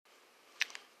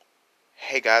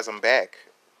Hey guys, I'm back.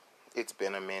 It's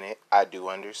been a minute. I do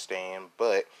understand,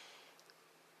 but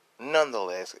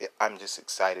nonetheless, I'm just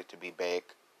excited to be back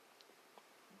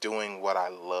doing what I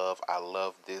love. I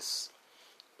love this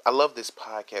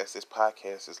podcast. This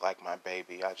podcast is like my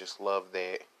baby. I just love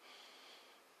that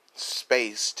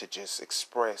space to just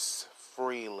express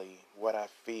freely what I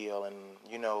feel and,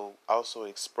 also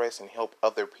express and help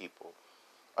other people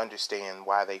understand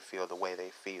why they feel the way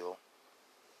they feel.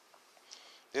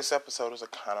 This episode is a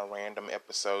kind of random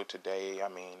episode today.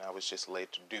 I was just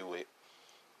led to do it.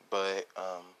 But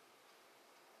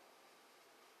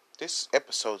this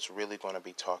episode's really going to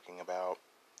be talking about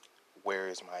where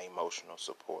is my emotional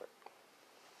support.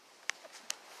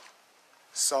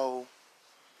 So,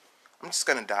 I'm just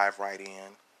going to dive right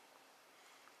in.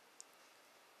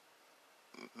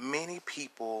 Many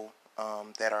people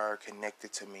that are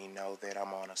connected to me know that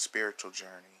I'm on a spiritual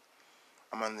journey.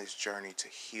 I'm on this journey to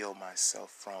heal myself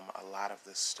from a lot of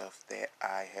the stuff that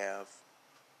I have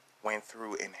went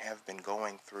through and have been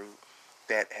going through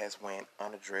that has went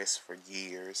unaddressed for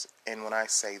years. And when I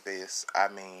say this, I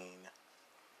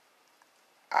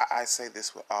say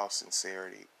this with all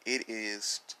sincerity.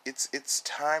 It's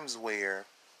times where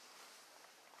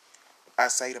I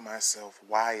say to myself,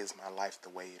 why is my life the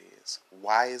way it is?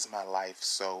 Why is my life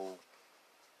so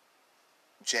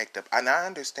jacked up? And I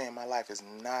understand my life is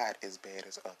not as bad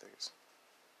as others.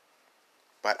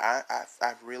 But I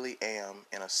really am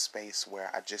in a space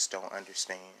where I just don't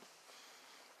understand.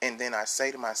 And then I say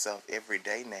to myself every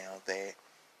day now that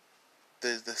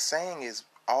the saying is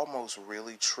almost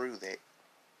really true, that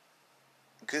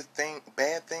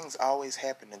bad things always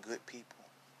happen to good people.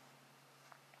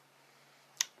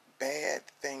 Bad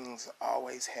things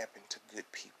always happen to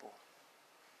good people.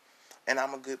 And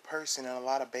I'm a good person, and a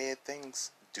lot of bad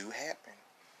things do happen.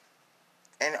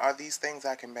 And are these things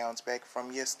I can bounce back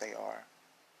from? Yes, they are.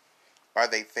 Are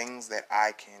they things that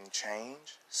I can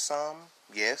change? Some,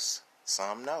 yes.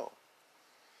 Some, no.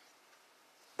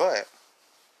 But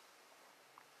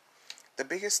the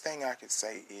biggest thing I could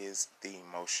say is the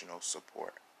emotional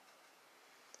support.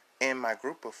 In my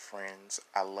group of friends,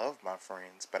 I love my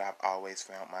friends, but I've always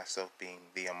found myself being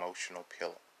the emotional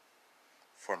pillar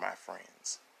for my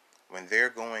friends. When they're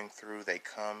going through, they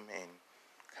come and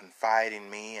confide in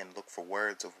me and look for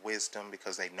words of wisdom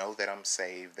because they know that I'm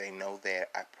saved. They know that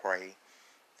I pray.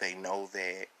 They know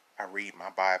that I read my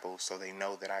Bible, so they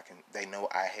know that they know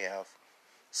I have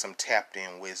some tapped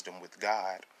in wisdom with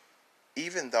God.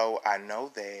 Even though I know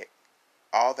that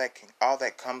all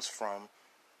that comes from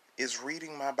is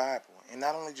reading my Bible. And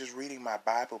not only just reading my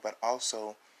Bible, but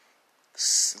also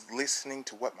listening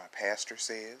to what my pastor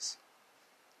says.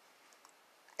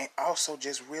 And also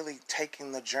just really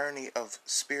taking the journey of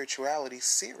spirituality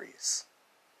serious.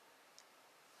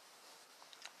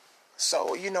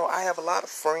 So, I have a lot of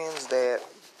friends that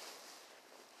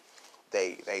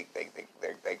they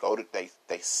go to they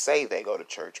say they go to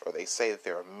church, or they say that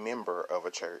they're a member of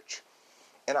a church.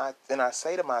 And I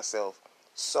say to myself,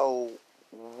 so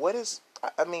what is,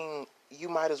 you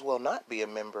might as well not be a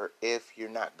member if you're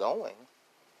not going.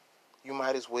 You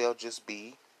might as well just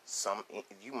be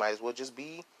you might as well just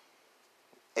be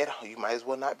at home. You might as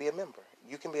well not be a member.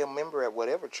 You can be a member at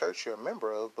whatever church you're a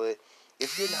member of, but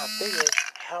if you're not there,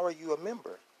 how are you a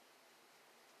member?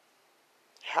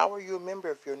 How are you a member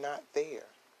if you're not there?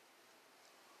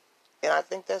 And I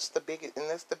think that's the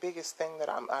biggest thing that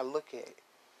I look at.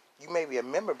 You may be a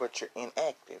member, but you're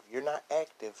inactive. You're not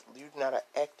active. You're not an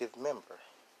active member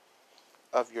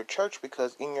of your church,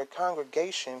 because in your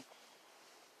congregation,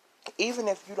 even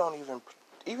if you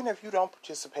don't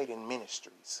participate in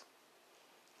ministries,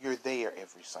 you're there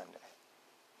every Sunday.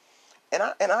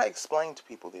 And I explain to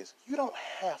people this. You don't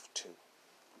have to.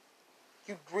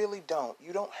 You really don't.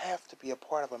 You don't have to be a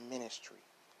part of a ministry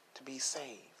to be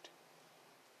saved.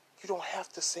 You don't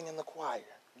have to sing in the choir.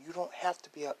 You don't have to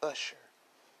be an usher.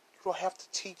 You don't have to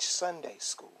teach Sunday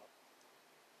school.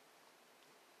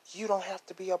 You don't have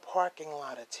to be a parking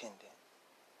lot attendant.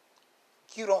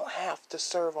 You don't have to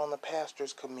serve on the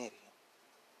pastor's committee.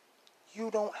 You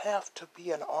don't have to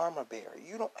be an armor bearer.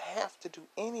 You don't have to do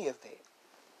any of that.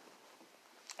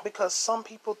 Because some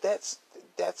people, that's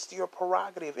your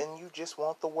prerogative, and you just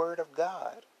want the word of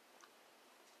God.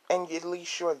 And at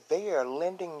least you're there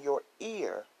lending your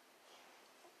ear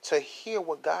to hear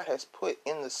what God has put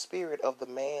in the spirit of the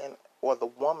man or the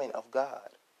woman of God.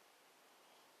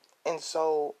 And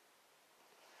so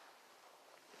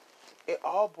it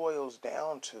all boils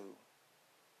down to,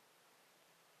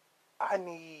 I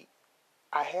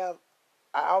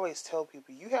always tell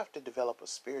people, you have to develop a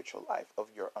spiritual life of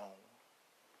your own.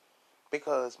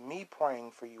 Because me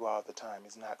praying for you all the time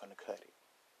is not going to cut it.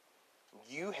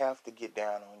 You have to get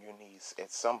down on your knees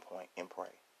at some point and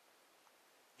pray.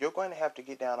 You're going to have to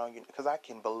get down on your, because I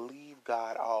can believe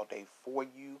God all day for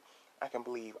you. I can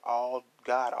believe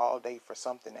God all day for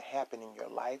something to happen in your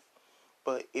life.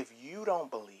 But if you don't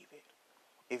believe it,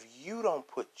 if you don't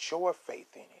put your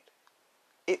faith in it,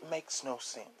 it makes no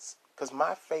sense. Because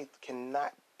my faith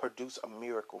cannot produce a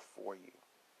miracle for you.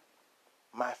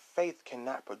 My faith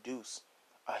cannot produce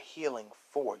a healing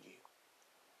for you.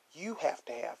 You have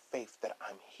to have faith that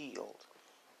I'm healed.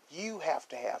 You have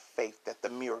to have faith that the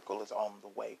miracle is on the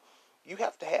way. You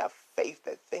have to have faith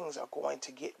that things are going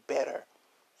to get better.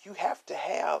 You have to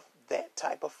have that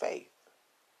type of faith.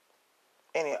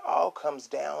 And it all comes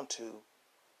down to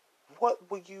what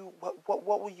will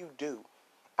you do?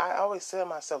 I always say to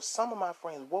myself, some of my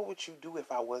friends, what would you do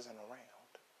if I wasn't around?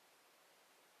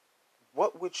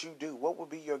 What would you do? What would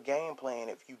be your game plan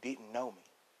if you didn't know me?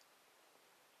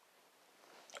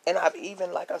 And I've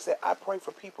even, like I said, I pray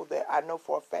for people that I know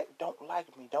for a fact don't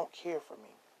like me, don't care for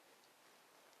me.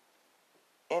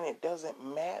 And it doesn't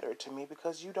matter to me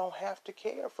because you don't have to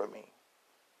care for me.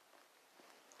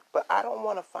 But I don't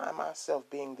want to find myself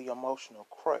being the emotional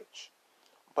crutch.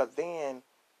 But then,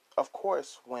 of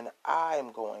course, when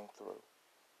I'm going through,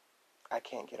 I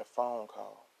can't get a phone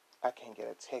call. I can't get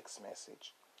a text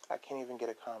message. I can't even get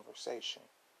a conversation.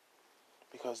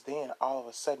 Because then, all of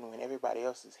a sudden, when everybody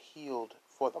else is healed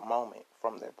for the moment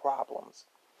from their problems,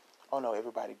 oh no,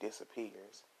 everybody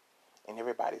disappears. And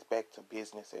everybody's back to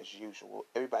business as usual.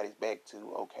 Everybody's back to,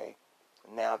 okay,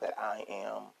 now that I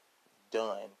am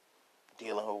done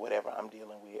dealing with whatever I'm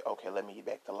dealing with, okay, let me get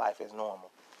back to life as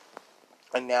normal.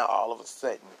 And now all of a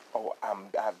sudden, oh,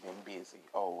 I've been busy.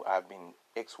 Oh, I've been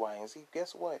X, Y, and Z.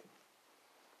 Guess what?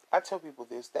 I tell people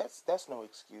this, that's no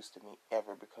excuse to me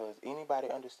ever, because anybody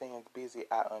understands busy,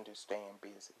 I understand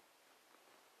busy.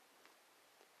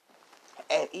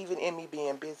 And even in me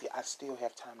being busy, I still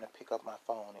have time to pick up my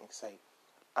phone and say,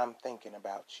 I'm thinking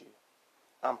about you.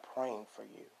 I'm praying for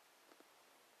you.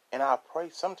 And I'll pray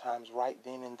sometimes right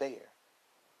then and there.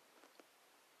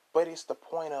 But it's the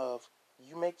point of,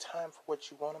 you make time for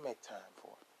what you want to make time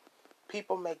for.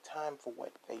 People make time for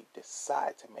what they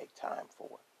decide to make time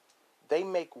for. They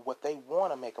make what they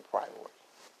want to make a priority.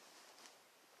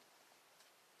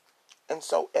 And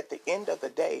so at the end of the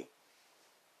day,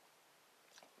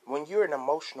 when you're an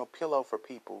emotional pillow for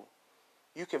people,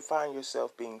 you can find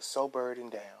yourself being so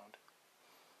burdened down,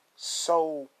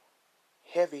 so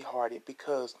heavy-hearted,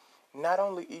 because not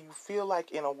only you feel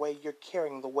like in a way you're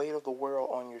carrying the weight of the world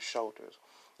on your shoulders,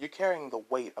 you're carrying the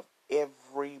weight of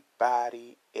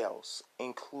everybody else,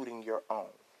 including your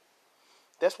own.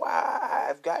 That's why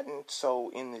I've gotten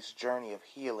so in this journey of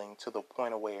healing to the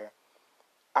point of where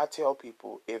I tell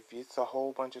people, if it's a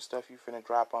whole bunch of stuff you finna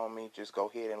drop on me, just go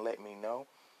ahead and let me know,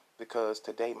 because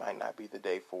today might not be the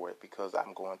day for it, because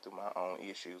I'm going through my own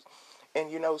issues.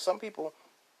 And you know, some people,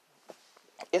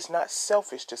 it's not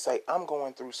selfish to say, I'm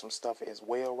going through some stuff as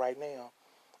well right now,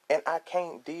 and I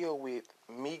can't deal with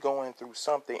me going through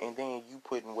something and then you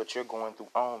putting what you're going through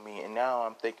on me. And now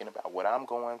I'm thinking about what I'm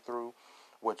going through,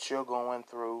 what you're going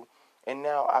through, and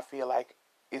now I feel like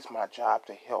it's my job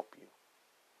to help you.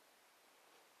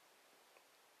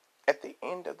 At the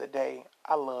end of the day,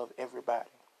 I love everybody.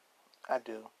 I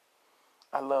do.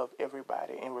 I love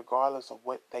everybody, and regardless of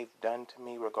what they've done to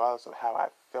me, regardless of how I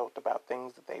felt about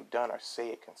things that they've done or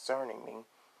said concerning me,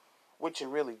 which it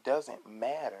really doesn't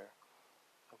matter.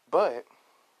 But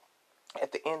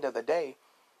at the end of the day,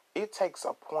 it takes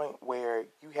a point where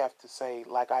you have to say,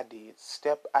 like I did,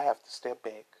 I have to step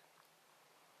back.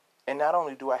 And not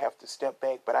only do I have to step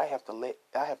back, but I have to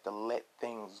let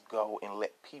things go and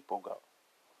let people go.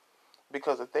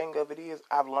 Because the thing of it is,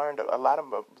 I've learned a lot of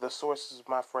the sources of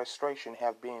my frustration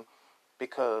have been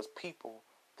because people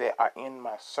that are in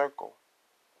my circle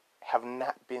have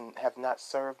not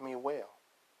served me well.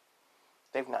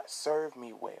 They've not served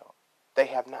me well. They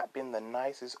have not been the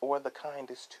nicest or the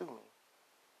kindest to me.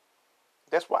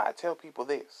 That's why I tell people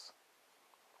this.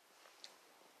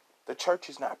 The church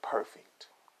is not perfect.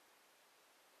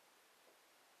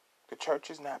 The church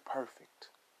is not perfect.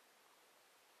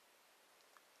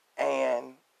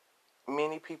 And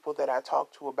many people that I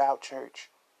talk to about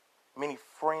church, many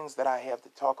friends that I have to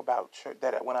talk about church,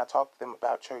 that when I talk to them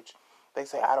about church, they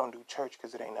say, I don't do church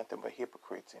because it ain't nothing but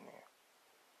hypocrites in there.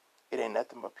 It ain't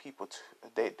nothing but people,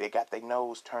 they got their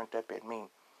nose turned up at me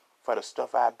for the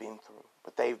stuff I've been through.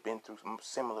 But they've been through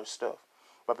similar stuff.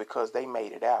 But because they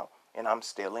made it out and I'm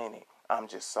still in it, I'm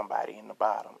just somebody in the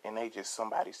bottom. And they just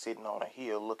somebody sitting on a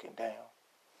hill looking down.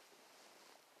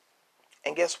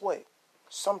 And guess what?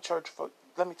 Some church folks,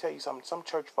 let me tell you something. Some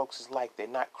church folks is like they're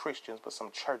not Christians, but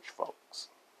some church folks.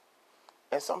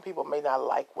 And some people may not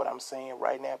like what I'm saying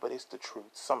right now, but it's the truth.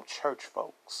 Some church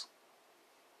folks,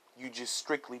 you just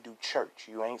strictly do church.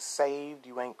 You ain't saved,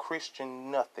 you ain't Christian,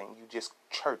 nothing. You just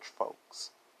church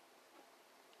folks.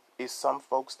 It's some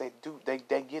folks that do,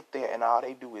 they get there and all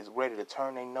they do is ready to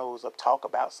turn their nose up, talk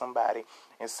about somebody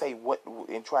and say what,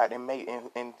 and try to make,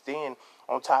 and then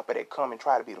on top of that come and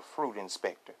try to be the fruit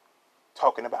inspector.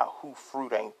 Talking about who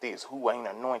fruit ain't this, who ain't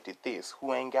anointed this,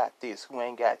 who ain't got this, who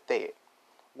ain't got that.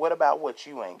 What about what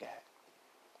you ain't got?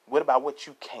 What about what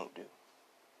you can't do?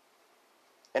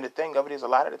 And the thing of it is, a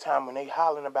lot of the time when they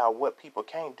hollering about what people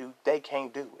can't do, they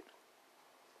can't do it.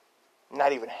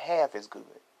 Not even half as good.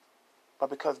 But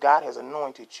because God has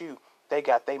anointed you, they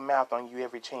got their mouth on you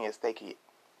every chance they get.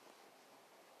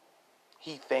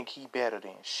 He think he better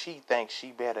than. She thinks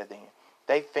she better than.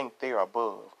 They think they're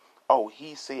above. Oh,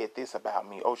 he said this about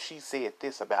me. Oh, she said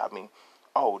this about me.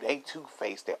 Oh, they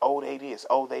two-faced it. Oh, they this.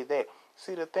 Oh, they that.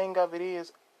 See, the thing of it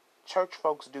is, church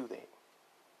folks do that.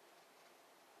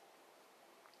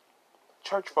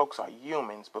 Church folks are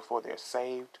humans before they're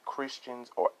saved, Christians,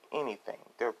 or anything.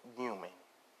 They're human.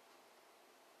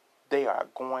 They are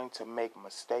going to make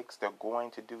mistakes. They're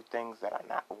going to do things that are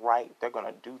not right. They're going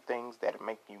to do things that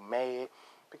make you mad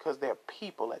because they're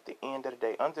people at the end of the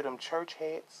day. Under them church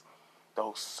hats,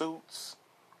 those suits,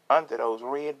 under those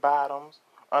red bottoms,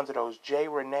 under those J.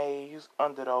 Renees,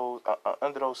 under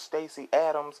those Stacey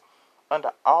Adams,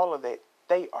 under all of that,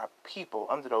 they are people.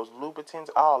 Under those Louboutins,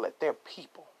 all that, they're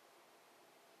people.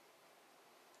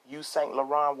 You Saint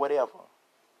Laurent, whatever.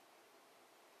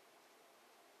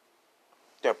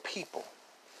 They're people.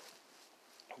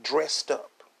 Dressed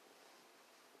up.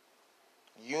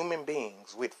 Human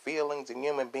beings with feelings and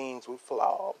human beings with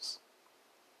flaws.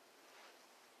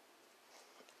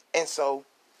 And so,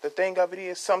 the thing of it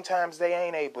is, sometimes they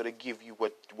ain't able to give you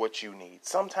what you need.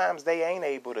 Sometimes they ain't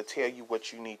able to tell you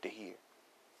what you need to hear.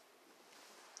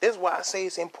 This is why I say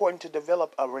it's important to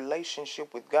develop a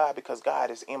relationship with God, because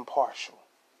God is impartial.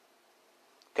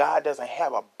 God doesn't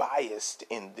have a bias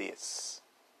in this.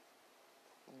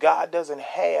 God doesn't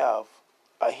have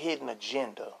a hidden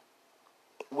agenda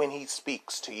when he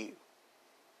speaks to you.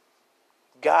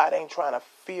 God ain't trying to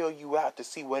feel you out to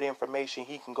see what information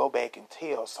he can go back and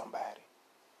tell somebody.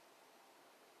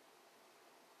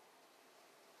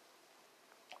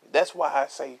 That's why I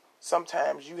say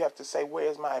sometimes you have to say,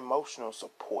 where's my emotional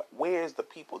support? Where's the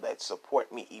people that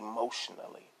support me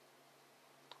emotionally?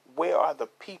 Where are the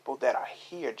people that are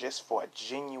here just for a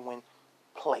genuine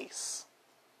place?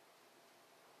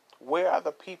 Where are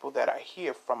the people that are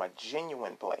here from a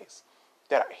genuine place?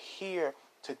 That are here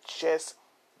to just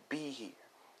be here?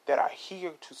 That are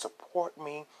here to support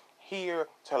me, here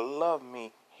to love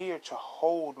me, here to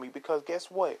hold me? Because guess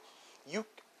what?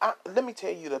 Let me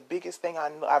tell you the biggest thing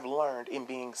I've learned in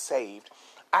being saved.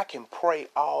 I can pray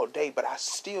all day, but I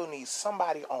still need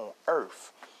somebody on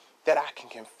earth that I can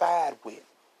confide with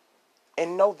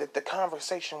and know that the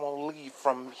conversation won't leave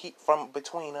from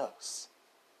between us.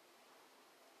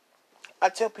 I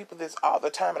tell people this all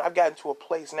the time, and I've gotten to a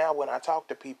place now when I talk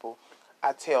to people,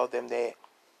 I tell them that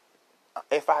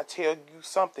if I tell you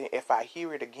something, if I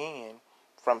hear it again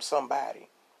from somebody,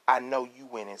 I know you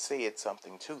went and said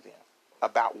something to them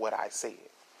about what I said.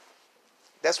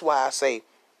 That's why I say,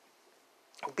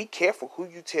 be careful who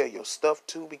you tell your stuff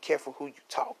to. Be careful who you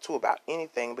talk to about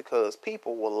anything, because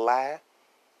people will lie.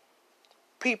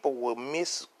 People will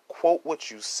misquote what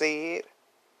you said.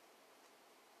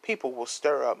 People will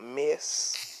stir up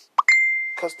mess,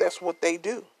 because that's what they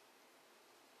do.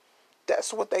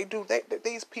 That's what they do.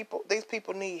 These people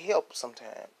need help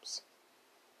sometimes.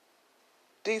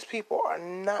 These people are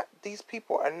not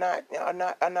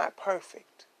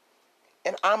perfect.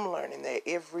 And I'm learning that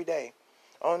every day.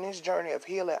 On this journey of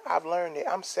healing, I've learned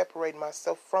that I'm separating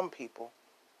myself from people.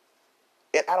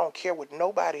 And I don't care what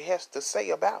nobody has to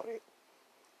say about it.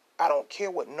 I don't care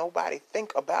what nobody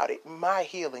think about it. My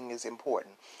healing is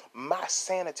important. My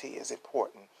sanity is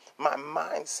important. My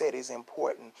mindset is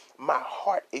important. My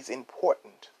heart is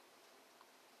important.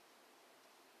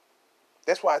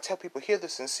 That's why I tell people, hear the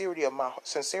sincerity of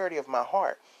my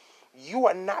heart. You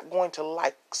are not going to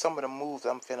like some of the moves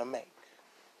I'm finna make,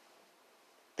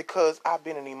 because I've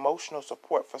been an emotional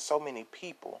support for so many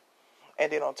people.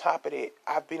 And then on top of that,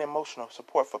 I've been emotional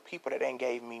support for people that ain't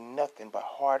gave me nothing but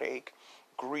heartache,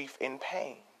 grief, and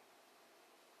pain.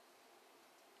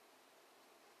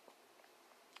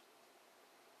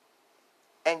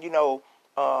 And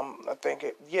I think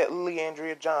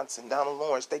Leandria Johnson, Donald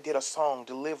Lawrence, they did a song,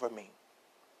 Deliver Me.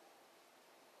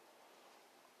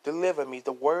 Deliver me.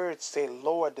 The words say,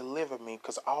 Lord, deliver me,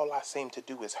 because all I seem to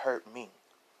do is hurt me.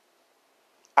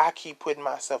 I keep putting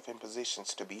myself in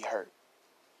positions to be hurt.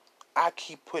 I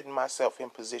keep putting myself in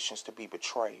positions to be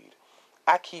betrayed.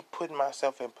 I keep putting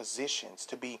myself in positions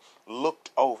to be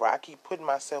looked over. I keep putting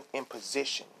myself in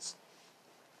positions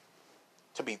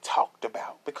to be talked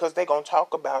about, because they're going to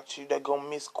talk about you. They're going to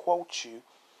misquote you.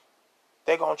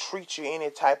 They're going to treat you any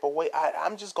type of way.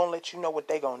 I'm just going to let you know what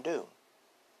they're going to do.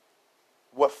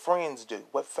 What friends do.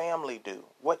 What family do.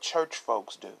 What church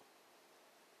folks do.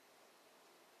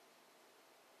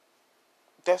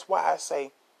 That's why I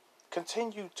say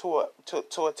continue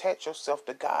to attach yourself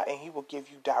to God, and He will give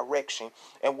you direction.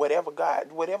 And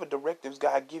whatever directives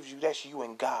God gives you, that's you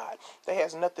and God. That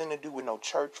has nothing to do with no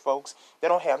church folks. They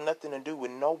don't have nothing to do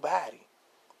with nobody.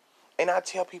 And I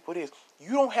tell people this: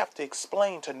 you don't have to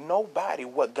explain to nobody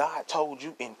what God told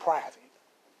you in private.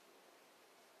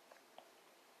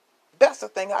 That's the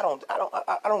thing I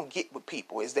don't get with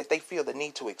people, is that they feel the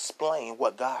need to explain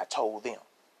what God told them.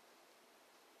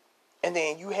 And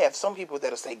then you have some people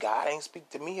that'll say, God ain't speak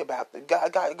to me about the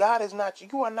God is not,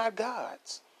 you are not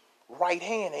God's right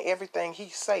hand, and everything He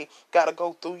say gotta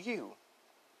go through you.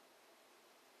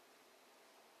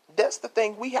 That's the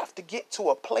thing. We have to get to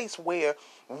a place where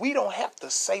we don't have to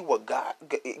say what God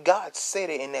said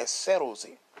it, and that settles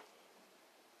it.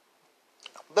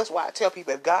 That's why I tell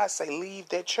people, if God say leave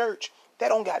that church, that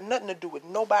don't got nothing to do with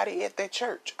nobody at that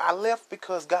church. I left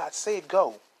because God said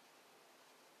go.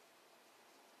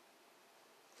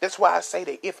 That's why I say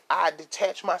that if I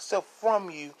detach myself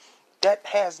from you, that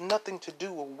has nothing to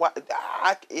do with what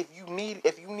if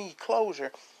you need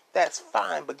closure, that's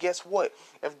fine. But guess what?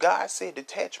 If God said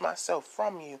detach myself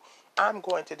from you, I'm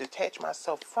going to detach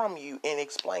myself from you and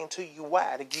explain to you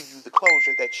why, to give you the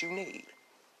closure that you need.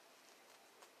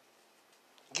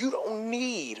 You don't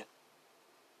need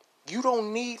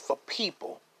for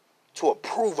people to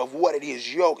approve of what it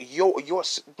is you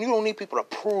don't need people to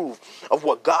approve of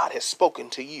what God has spoken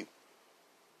to you.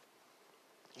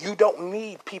 You don't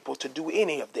need people to do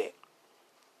any of that.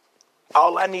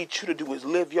 All I need you to do is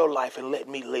live your life and let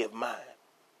me live mine.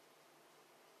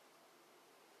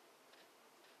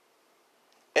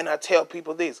 And I tell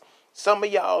people this: some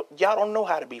of y'all don't know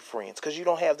how to be friends because you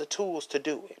don't have the tools to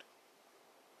do it.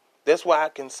 That's why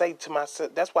I say to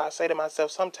myself,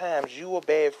 sometimes you a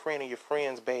bad friend and your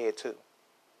friend's bad too.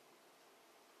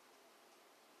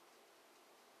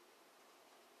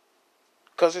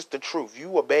 Because it's the truth.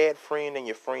 You a bad friend and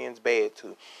your friend's bad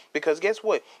too. Because guess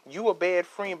what? You a bad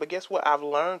friend, but guess what? I've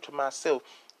learned to myself,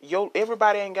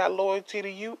 everybody ain't got loyalty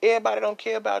to you. Everybody don't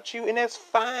care about you, and that's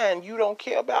fine. You don't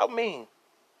care about me.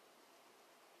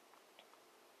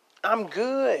 I'm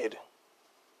good.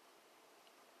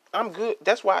 I'm good.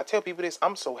 That's why I tell people this.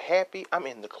 I'm so happy. I'm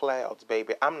in the clouds,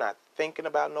 baby. I'm not thinking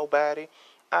about nobody.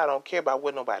 I don't care about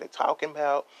what nobody talking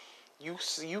about. You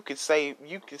could say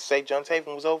John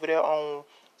Taven was over there on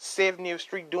 70th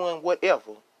Street doing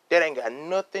whatever. That ain't got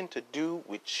nothing to do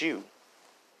with you,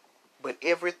 but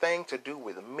everything to do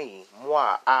with me.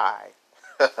 Moi, I.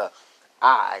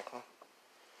 I.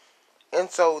 And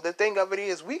so the thing of it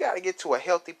is, we got to get to a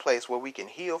healthy place where we can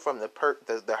heal from the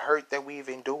hurt that we've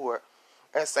endured,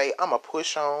 and say, I'm going to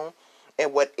push on,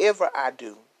 and whatever I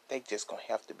do, they just going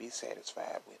to have to be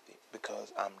satisfied with it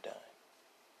because I'm done.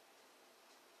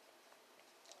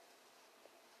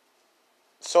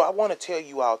 So I want to tell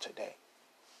you all today,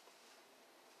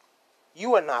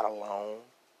 you are not alone.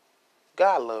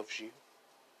 God loves you.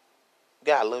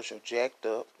 God loves your jacked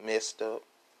up, messed up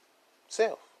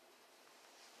self.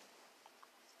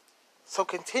 So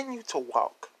continue to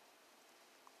walk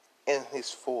in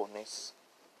His fullness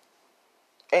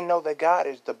and know that God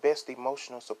is the best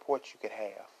emotional support you could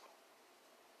have.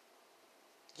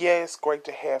 Yeah, it's great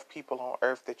to have people on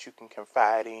earth that you can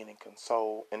confide in and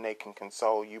console, and they can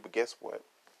console you. But guess what?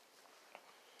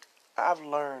 I've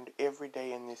learned every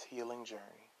day in this healing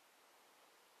journey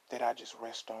that I just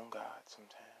rest on God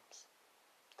sometimes.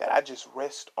 That I just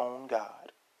rest on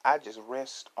God. I just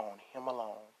rest on Him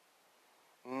alone.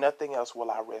 Nothing else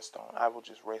will I rest on. I will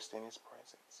just rest in His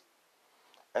presence.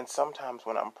 And sometimes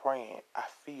when I'm praying, I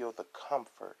feel the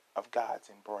comfort of God's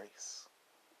embrace.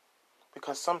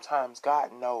 Because sometimes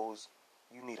God knows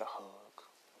you need a hug.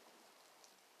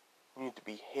 You need to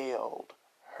be held,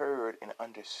 heard, and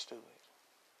understood.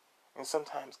 And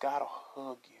sometimes God will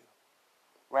hug you,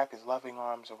 wrap His loving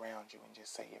arms around you, and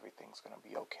just say everything's going to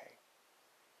be okay.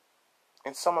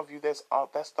 And some of you, that's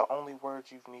the only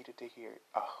words you've needed to hear.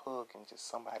 A hug and just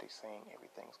somebody saying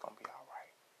everything's going to be all right.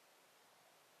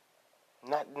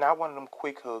 Not one of them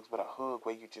quick hugs, but a hug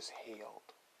where you just held.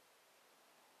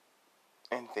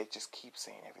 And they just keep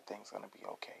saying everything's going to be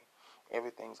okay.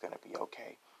 Everything's going to be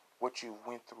okay. What you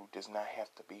went through does not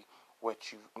have to be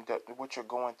what you're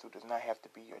going through does not have to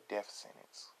be your death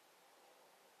sentence.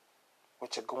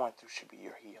 What you're going through should be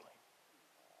your healing.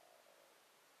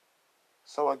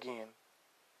 So again,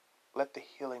 let the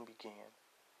healing begin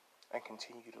and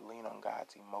continue to lean on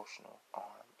God's emotional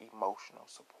arm, emotional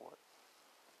support.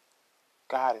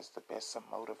 God is the best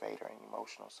motivator and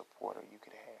emotional supporter you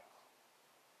could have.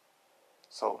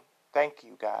 So thank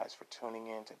you guys for tuning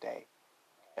in today.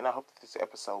 And I hope that this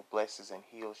episode blesses and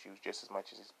heals you just as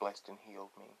much as it's blessed and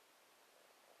healed me.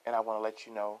 And I want to let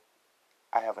you know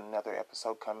I have another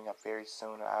episode coming up very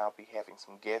soon, and I'll be having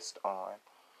some guests on.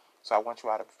 So I want you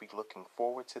all to be looking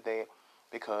forward to that,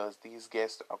 because these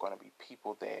guests are going to be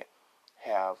people that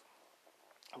have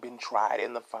been tried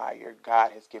in the fire.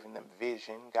 God has given them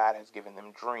vision. God has given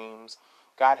them dreams.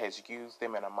 God has used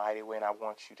them in a mighty way, and I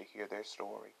want you to hear their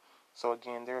story. So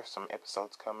again, there are some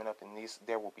episodes coming up, and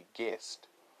there will be guests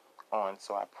on.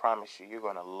 So I promise you, you're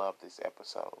going to love this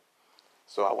episode.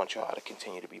 So I want you all to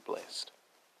continue to be blessed.